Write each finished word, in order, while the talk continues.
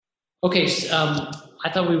Okay, I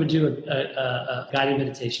thought we would do a guided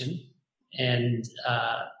meditation, and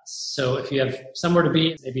so if you have somewhere to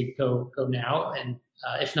be, maybe go now, and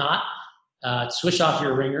if not, switch off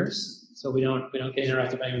your ringers so we don't get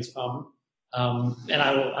interrupted by anyone's phone. And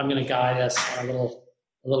I'm going to guide us on a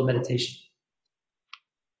little meditation.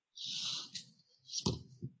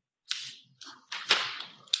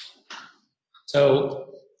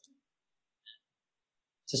 So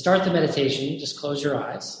to start the meditation, just close your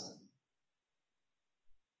eyes.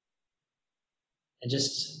 And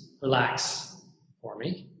just relax for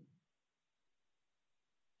me.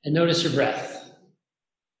 And notice your breath.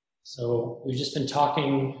 So we've just been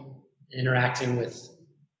talking and interacting with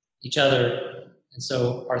each other. And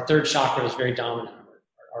so our third chakra is very dominant.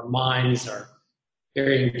 Our minds are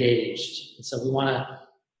very engaged. And so we want to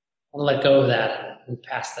let go of that and move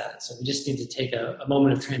past that. So we just need to take a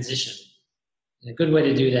moment of transition. And a good way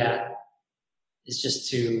to do that is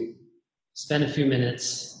just to spend a few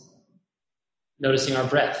minutes noticing our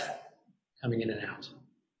breath coming in and out.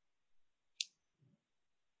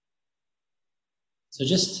 So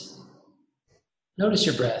just notice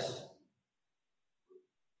your breath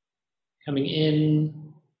coming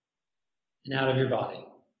in and out of your body.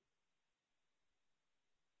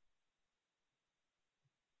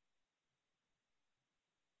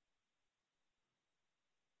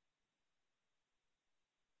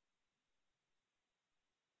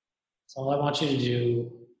 So all I want you to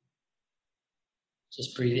do,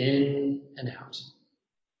 just breathe in and out.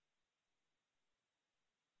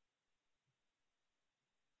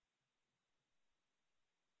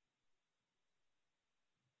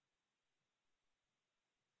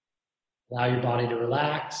 Allow your body to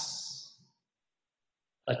relax.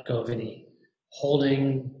 Let go of any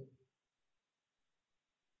holding.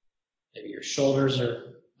 Maybe your shoulders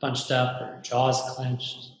are bunched up or your jaws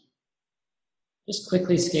clenched. Just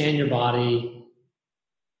quickly scan your body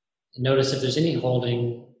and notice if there's any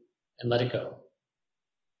holding and let it go.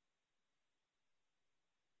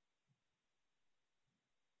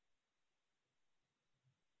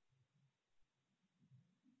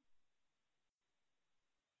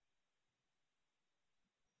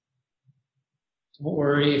 Don't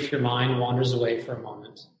worry if your mind wanders away for a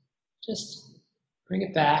moment. Just bring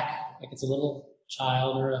it back like it's a little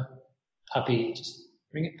child or a puppy. Just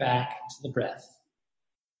bring it back to the breath.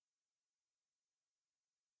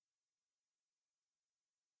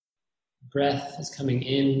 Breath is coming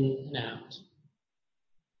in and out.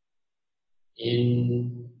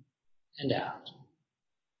 In and out.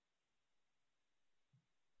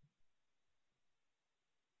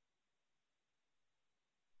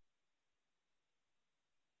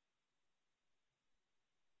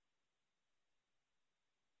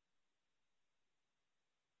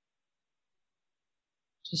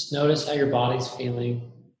 Just notice how your body's feeling.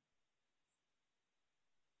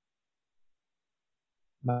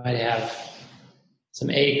 You might have some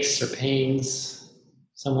aches or pains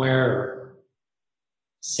somewhere, or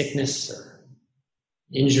sickness or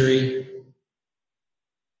injury.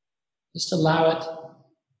 Just allow it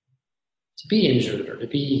to be injured or to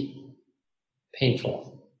be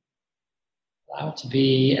painful. Allow it to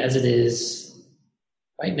be as it is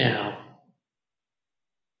right now,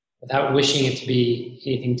 without wishing it to be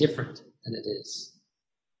anything different than it is.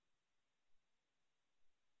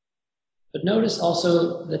 But notice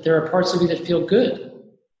also that there are parts of you that feel good.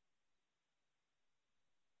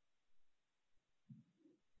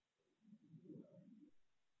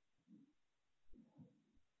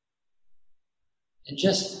 And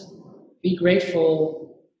just be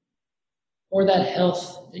grateful for that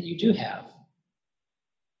health that you do have,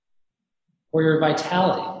 for your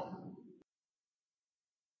vitality.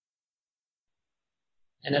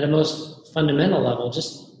 And at a most fundamental level,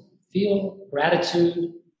 just feel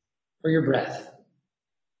gratitude for your breath.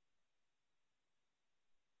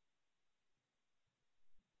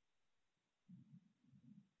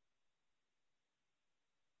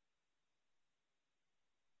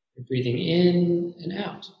 You're breathing in and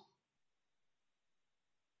out.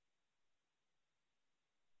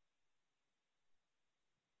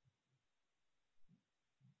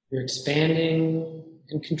 You're expanding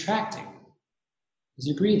and contracting as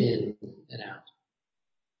you breathe in and out.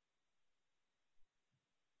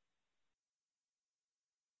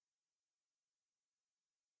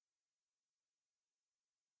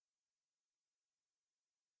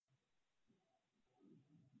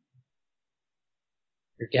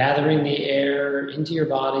 You're gathering the air into your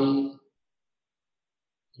body, and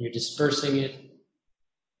you're dispersing it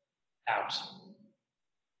out.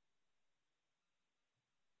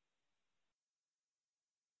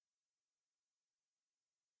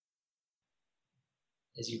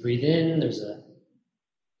 As you breathe in, there's a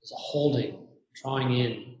holding, drawing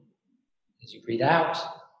in. As you breathe out,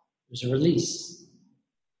 there's a release.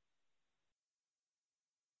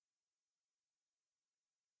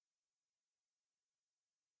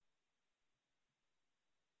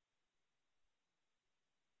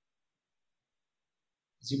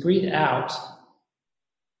 As you breathe out,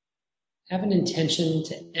 have an intention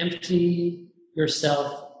to empty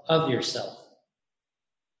yourself of yourself.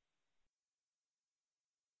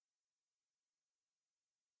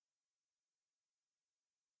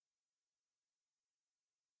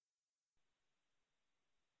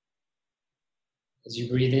 As you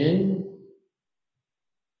breathe in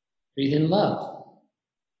love.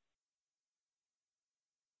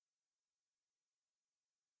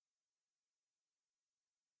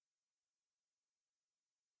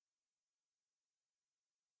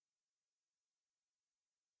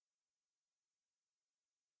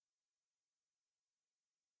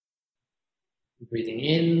 Breathing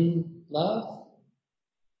in love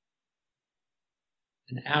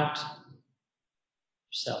and out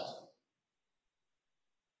yourself.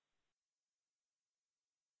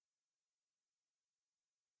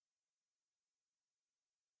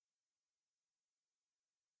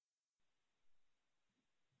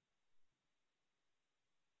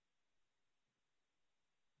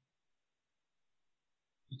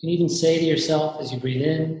 You can even say to yourself as you breathe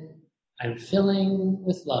in, I'm filling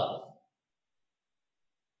with love.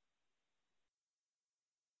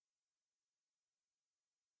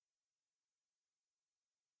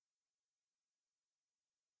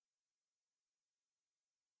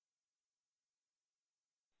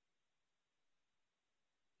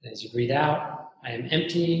 And as you breathe out, I am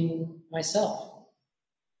emptying myself.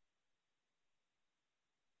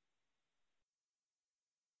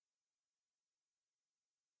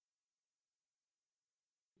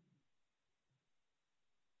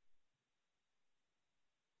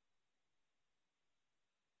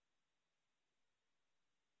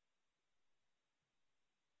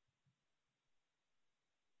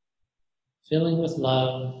 Filling with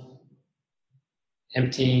love,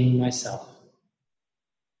 emptying myself.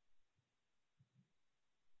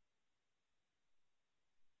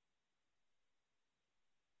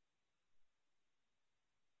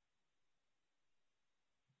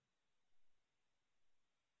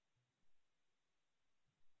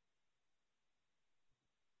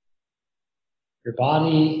 Your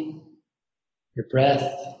body, your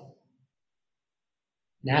breath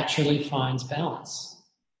naturally finds balance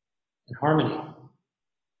and harmony.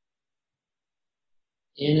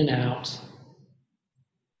 In and out,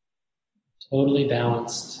 totally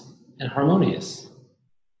balanced and harmonious.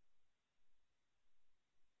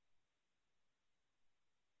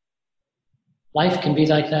 Life can be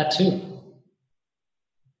like that too.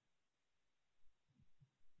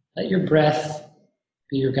 Let your breath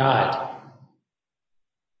be your guide.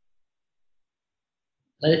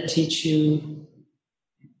 Let it teach you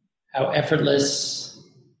how effortless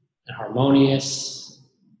and harmonious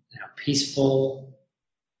and how peaceful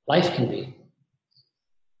life can be.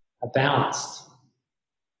 How balanced.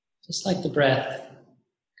 Just like the breath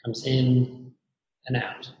comes in and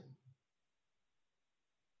out.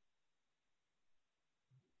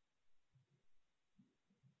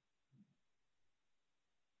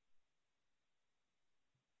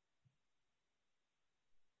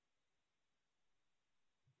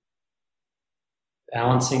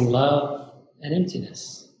 Balancing love and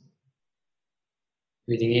emptiness.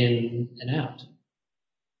 Breathing in and out.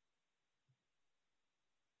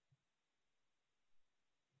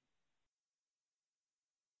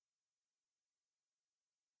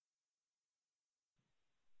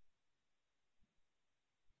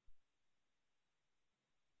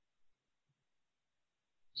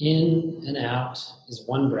 In and out is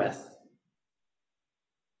one breath.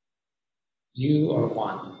 You are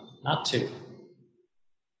one, not two.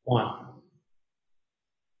 One.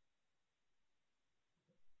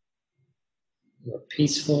 You are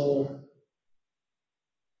peaceful,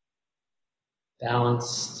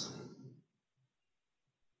 balanced,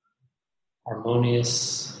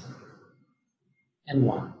 harmonious, and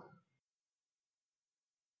one.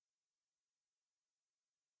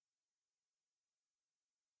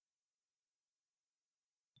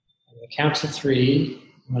 I'm going to count to 3.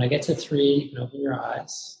 When I get to 3, you can open your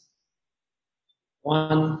eyes.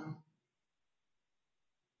 1,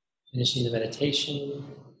 finishing the meditation.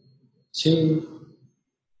 2,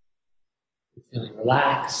 feeling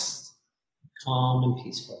relaxed, calm, and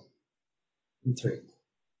peaceful. And 3.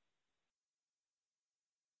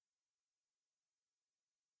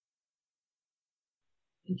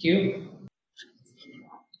 Thank you.